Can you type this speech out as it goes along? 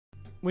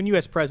When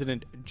U.S.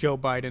 President Joe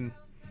Biden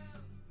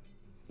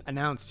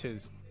announced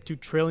his $2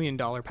 trillion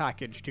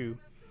package to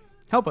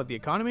help out the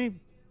economy,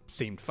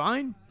 seemed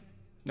fine,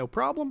 no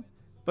problem.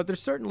 But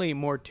there's certainly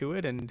more to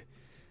it, and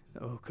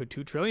could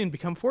 $2 trillion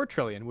become $4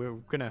 trillion? We're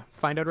going to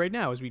find out right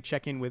now as we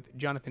check in with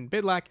Jonathan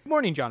Bydlak. Good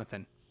morning,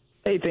 Jonathan.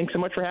 Hey, thanks so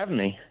much for having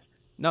me.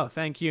 No,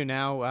 thank you.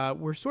 Now,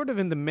 we're sort of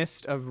in the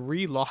midst of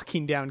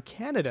re-locking down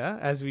Canada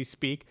as we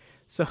speak.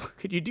 So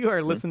could you do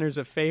our listeners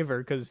a favor?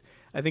 Because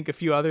I think a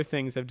few other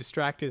things have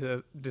distracted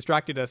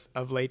us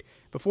of late.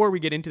 Before we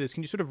get into this,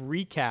 can you sort of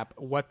recap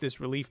what this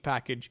relief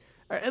package,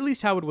 or at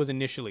least how it was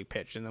initially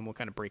pitched, and then we'll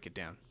kind of break it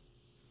down?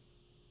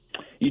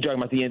 You talking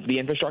about the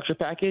infrastructure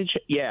package?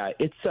 Yeah,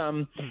 it's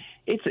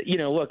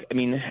look, I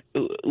mean,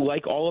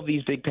 like all of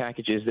these big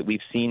packages that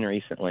we've seen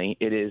recently,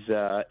 it is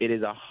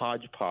a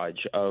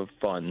hodgepodge of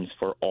funds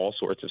for all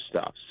sorts of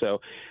stuff.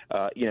 So,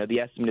 the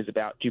estimate is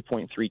about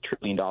 $2.3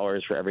 trillion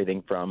for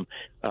everything from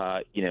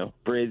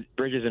bridges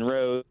and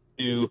roads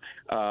to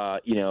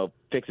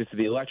fixes to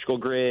the electrical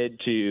grid,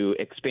 to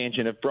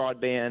expansion of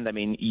broadband. I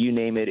mean, you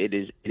name it, it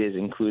is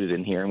included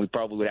in here. And we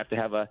probably would have to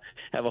have a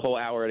whole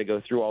hour to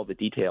go through all the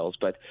details.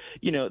 But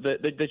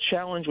the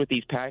challenge with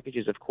these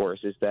packages, of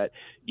course, is that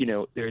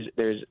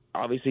there's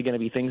obviously going to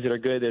be things that are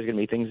good, there's going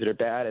to be things that are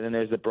bad, and then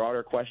there's the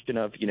broader question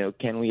of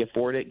can we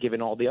afford it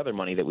given all the other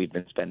money that we've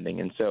been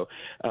spending. And so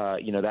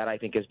that I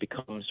think has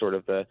become sort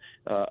of the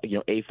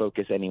a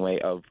focus anyway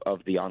of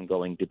the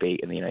ongoing debate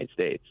in the United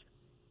States.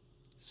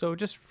 So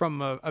just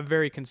from a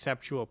very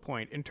conceptual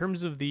point, in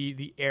terms of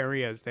the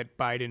areas that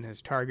Biden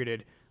has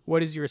targeted,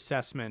 what is your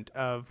assessment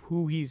of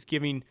who he's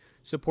giving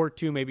support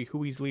to, maybe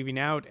who he's leaving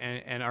out,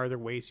 and are there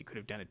ways he could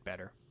have done it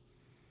better?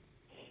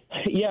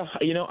 Yeah,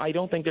 I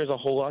don't think there's a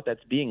whole lot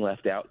that's being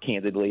left out,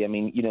 candidly. I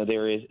mean,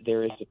 there is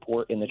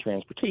support in the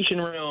transportation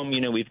realm.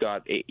 We've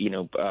got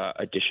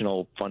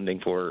additional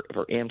funding for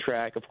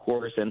Amtrak, of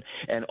course,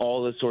 and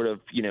all the sort of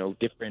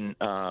different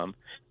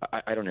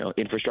I don't know,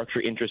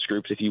 infrastructure interest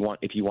groups, if you want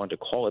to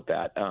call it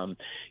that.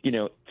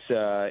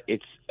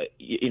 It's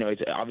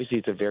obviously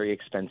it's a very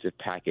expensive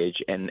package,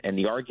 and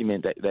the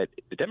argument that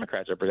the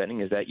Democrats are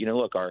presenting is that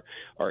look,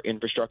 our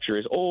infrastructure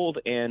is old,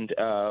 and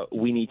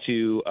we need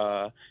to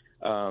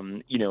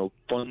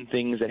fund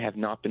things that have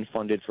not been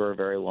funded for a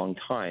very long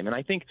time. And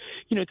I think,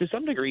 to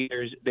some degree,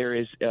 there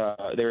is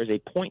a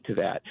point to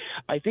that.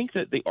 I think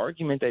that the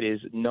argument that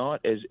is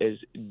not as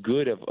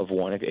good of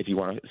one, if you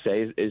want to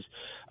say, is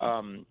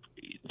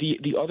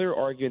the other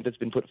argument that's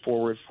been put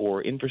forward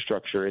for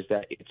infrastructure is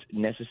that it's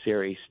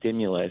necessary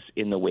stimulus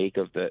in the wake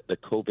of the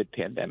COVID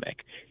pandemic.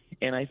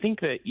 And I think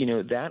that,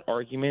 that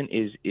argument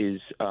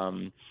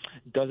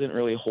doesn't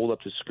really hold up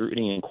to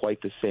scrutiny in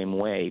quite the same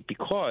way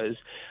because,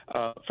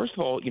 first of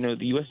all, the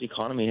U.S.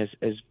 economy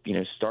has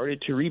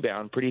started to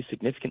rebound pretty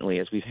significantly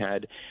as we've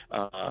had,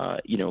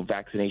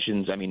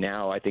 vaccinations. I mean,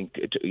 now I think,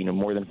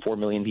 more than 4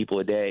 million people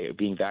a day are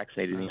being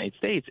vaccinated in the United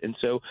States. And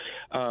so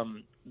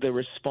the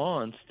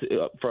response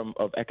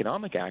of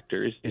economic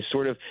actors is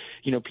sort of,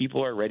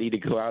 people are ready to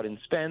go out and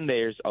spend.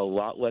 There's a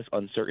lot less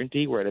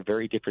uncertainty. We're at a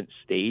very different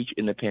stage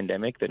in the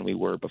pandemic than we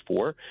were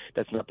before.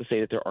 That's not to say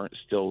that there aren't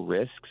still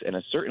risks and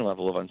a certain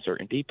level of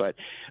uncertainty, but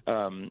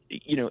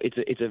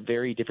it's a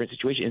very different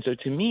situation. And so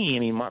to me, I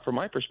mean, from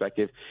my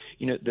perspective,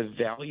 the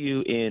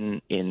value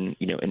in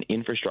an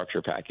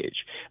infrastructure package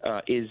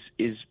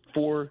is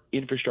for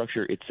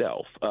infrastructure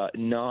itself,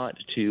 not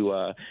to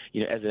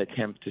as an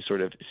attempt to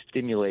sort of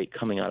stimulate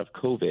coming out of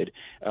COVID,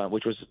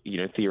 which was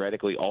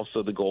theoretically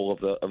also the goal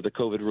of the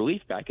COVID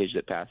relief package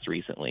that passed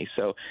recently.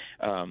 So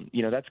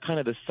that's kind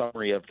of the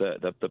summary of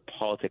the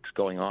politics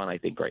going on, I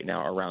think, right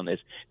now around this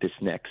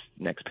next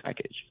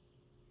package.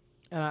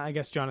 I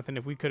guess, Jonathan,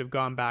 if we could have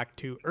gone back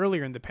to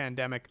earlier in the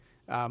pandemic,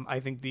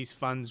 I think these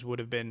funds would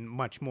have been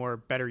much more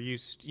better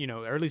used,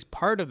 or at least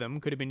part of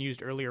them could have been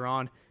used earlier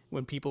on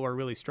when people are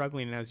really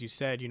struggling. And as you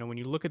said, when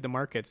you look at the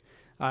markets,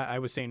 I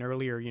was saying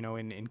earlier,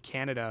 in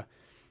Canada,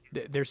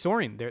 they're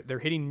soaring. They're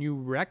hitting new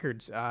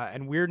records,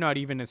 and we're not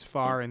even as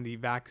far in the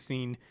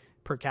vaccine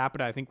per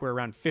capita. I think we're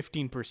around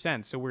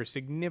 15%, so we're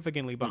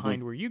significantly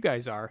behind where you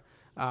guys are.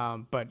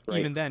 But right.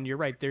 Even then, you're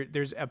right.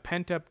 There's a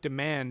pent-up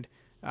demand,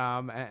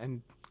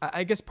 and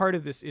I guess part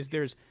of this is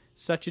there's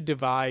such a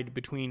divide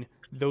between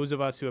those of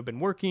us who have been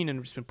working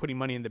and just been putting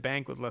money in the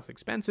bank with less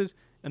expenses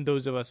and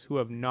those of us who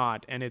have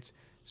not. And it's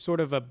sort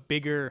of a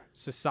bigger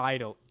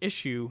societal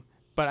issue,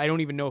 but I don't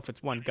even know if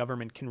it's one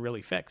government can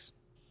really fix.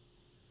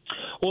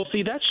 Well,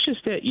 see, that's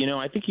just it.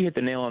 I think you hit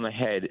the nail on the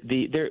head.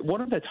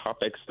 One of the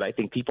topics that I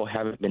think people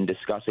haven't been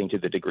discussing to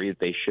the degree that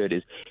they should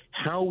is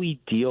how we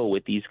deal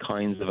with these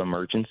kinds of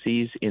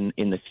emergencies in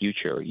the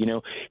future.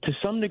 To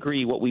some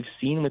degree, what we've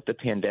seen with the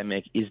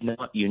pandemic is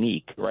not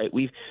unique, right?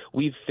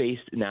 We've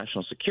faced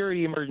national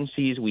security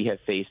emergencies. We have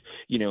faced,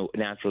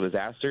 natural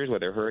disasters,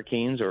 whether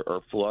hurricanes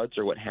or floods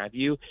or what have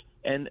you.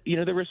 And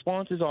the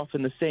response is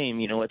often the same.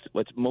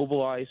 Let's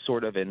mobilize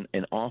sort of an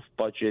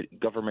off-budget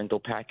governmental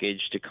package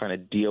to kind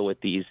of deal with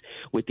these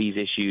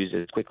issues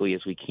as quickly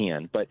as we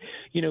can. But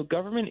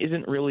government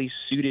isn't really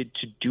suited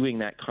to doing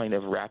that kind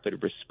of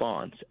rapid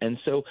response. And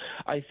so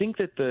I think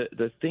that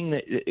the thing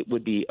that it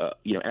would be,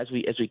 as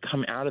we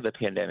come out of the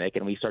pandemic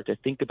and we start to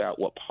think about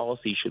what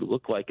policy should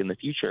look like in the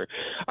future,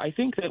 I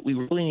think that we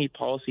really need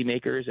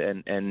policymakers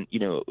and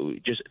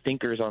just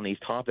thinkers on these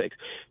topics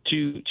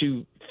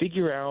to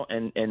figure out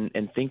and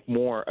think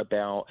more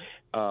about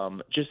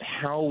just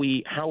how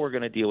we're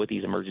going to deal with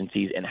these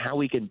emergencies and how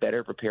we can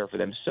better prepare for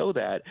them, so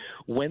that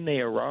when they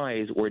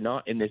arise, we're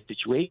not in this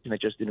situation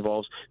that just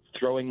involves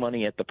throwing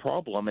money at the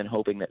problem and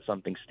hoping that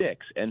something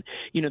sticks. And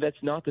that's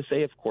not to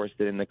say, of course,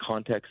 that in the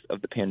context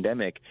of the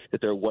pandemic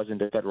that there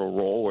wasn't a federal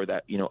role, or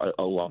that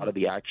a lot of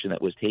the action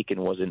that was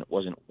taken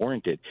wasn't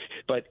warranted.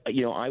 But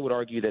I would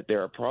argue that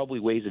there are probably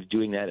ways of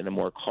doing that in a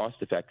more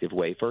cost-effective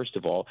way, first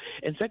of all,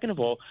 and second of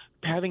all,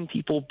 having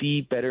people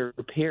be better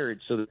prepared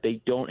so that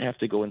they don't have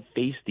to go and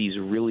face these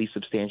really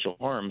substantial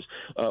harms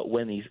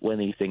when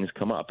these things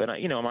come up. And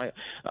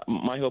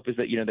my hope is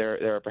that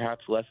there are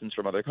perhaps lessons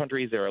from other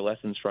countries, there are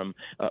lessons from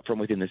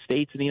within the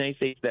states in the United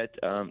States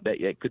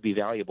that could be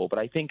valuable. But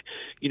I think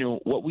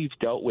what we've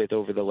dealt with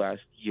over the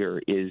last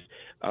year is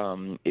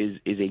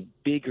a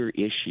bigger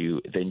issue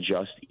than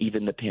just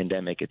even the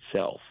pandemic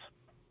itself.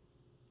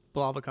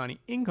 Bellofiore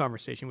in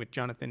conversation with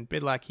Jonathan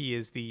Bydlak. He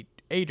is the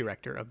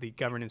director of the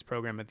governance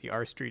program at the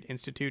R Street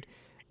Institute.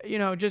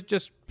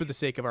 Just for the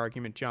sake of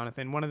argument,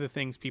 Jonathan, one of the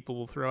things people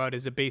will throw out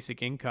is a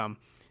basic income.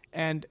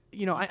 And,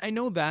 I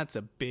know that's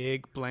a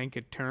big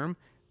blanket term,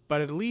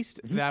 but at least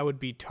that would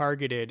be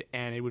targeted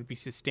and it would be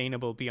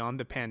sustainable beyond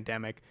the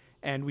pandemic.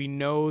 And we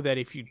know that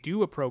if you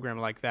do a program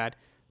like that,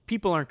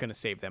 people aren't going to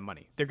save that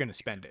money. They're going to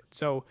spend it.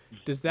 So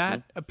does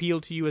that appeal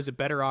to you as a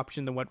better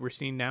option than what we're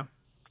seeing now?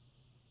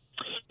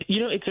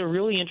 It's a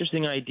really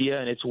interesting idea,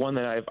 and it's one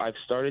that I've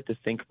started to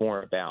think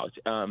more about.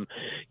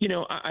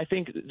 I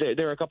think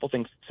there are a couple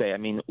things to say. I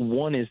mean,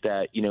 one is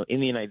that in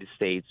the United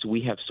States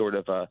we have sort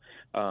of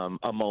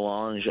a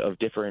melange of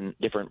different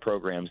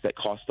programs that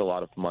cost a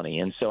lot of money,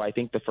 and so I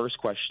think the first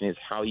question is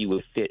how you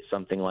would fit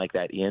something like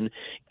that in,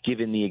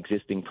 given the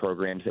existing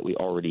programs that we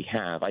already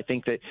have. I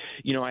think that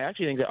I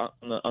actually think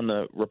that on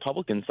the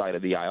Republican side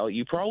of the aisle,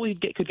 you probably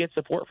could get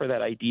support for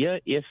that idea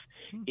if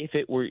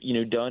it were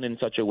done in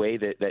such a way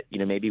that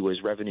maybe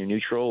was revenue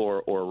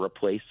neutral or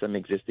replace some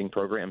existing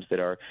programs that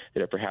are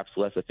perhaps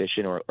less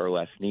efficient or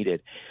less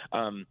needed.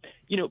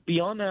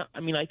 Beyond that, I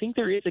mean, I think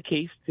there is a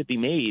case to be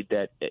made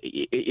that.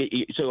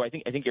 So I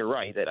think you're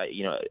right that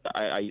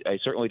I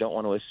certainly don't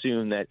want to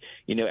assume that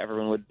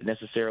everyone would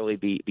necessarily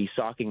be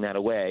socking that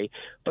away.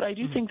 But I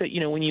do think that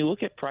when you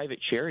look at private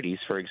charities,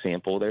 for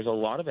example, there's a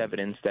lot of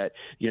evidence that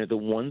the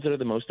ones that are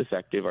the most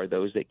effective are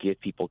those that give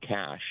people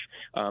cash,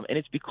 and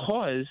it's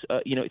because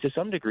to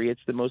some degree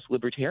it's the most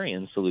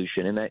libertarian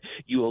solution, in that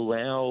you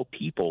allow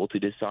people to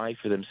decide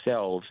for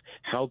themselves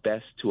how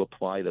best to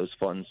apply those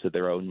funds to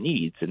their own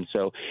needs. And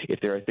so if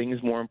there are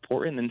things more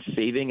important than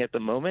saving at the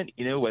moment,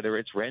 whether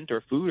it's rent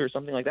or food or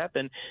something like that,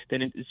 then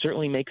it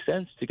certainly makes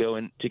sense to go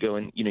and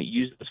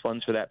use those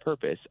funds for that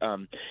purpose.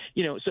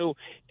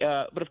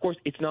 But of course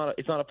it's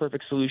not a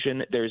perfect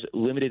solution. There's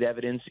limited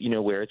evidence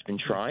where it's been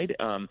tried.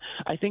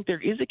 I think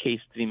there is a case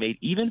to be made,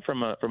 even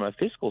from a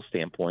fiscal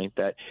standpoint,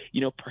 that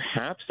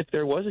perhaps if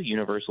there was a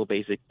universal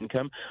basic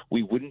income,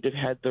 we wouldn't have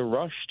had the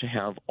rush to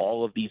have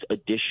all of these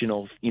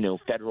additional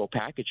federal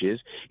packages,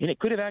 and it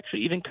could have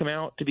actually even come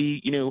out to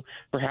be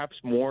perhaps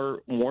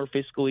more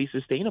fiscally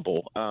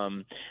sustainable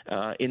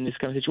in this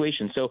kind of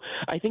situation. So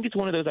I think it's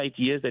one of those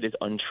ideas that is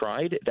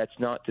untried. That's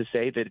not to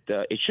say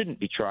that it shouldn't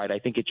be tried. I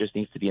think it just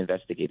needs to be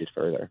investigated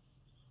further.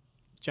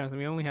 Jonathan,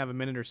 we only have a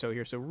minute or so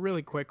here, so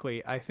really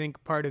quickly, I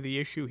think part of the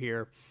issue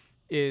here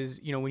is,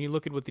 when you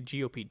look at what the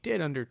GOP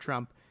did under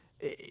Trump,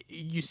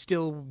 you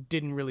still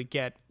didn't really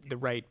get the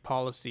right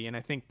policy. And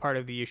I think part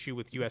of the issue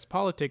with U.S.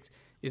 politics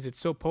is it's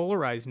so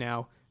polarized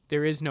now,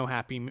 there is no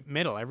happy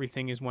middle.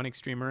 Everything is one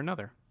extreme or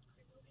another.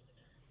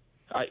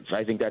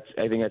 I think that's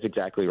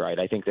exactly right.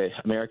 I think that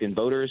American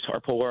voters are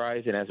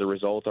polarized, and as a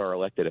result, our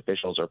elected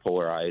officials are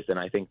polarized. And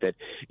I think that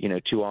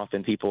too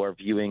often people are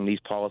viewing these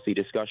policy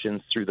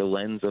discussions through the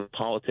lens of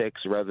politics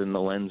rather than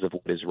the lens of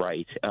what is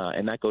right,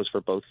 and that goes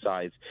for both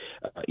sides.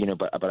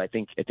 But I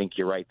think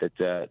you're right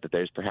that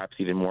there's perhaps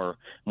even more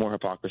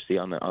hypocrisy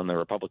on the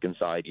Republican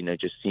side.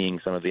 Just seeing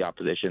some of the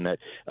opposition that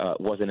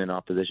wasn't in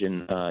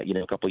opposition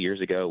a couple years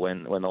ago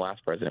when the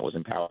last president was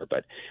in power.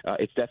 But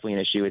it's definitely an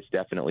issue. It's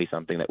definitely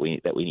something that we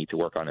need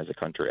to work on as a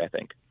country, I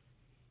think.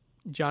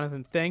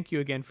 Jonathan, thank you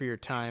again for your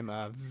time.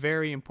 A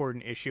very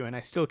important issue, and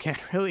I still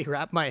can't really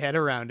wrap my head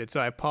around it,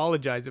 so I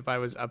apologize if I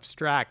was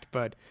abstract,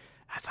 but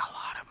that's a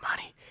lot of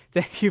money.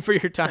 Thank you for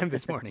your time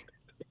this morning.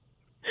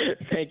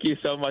 Thank you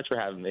so much for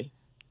having me.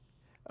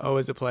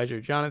 Always a pleasure.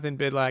 Jonathan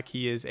Bydlak,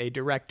 he is a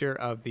director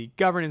of the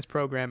governance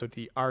program at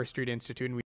the R Street Institute, and we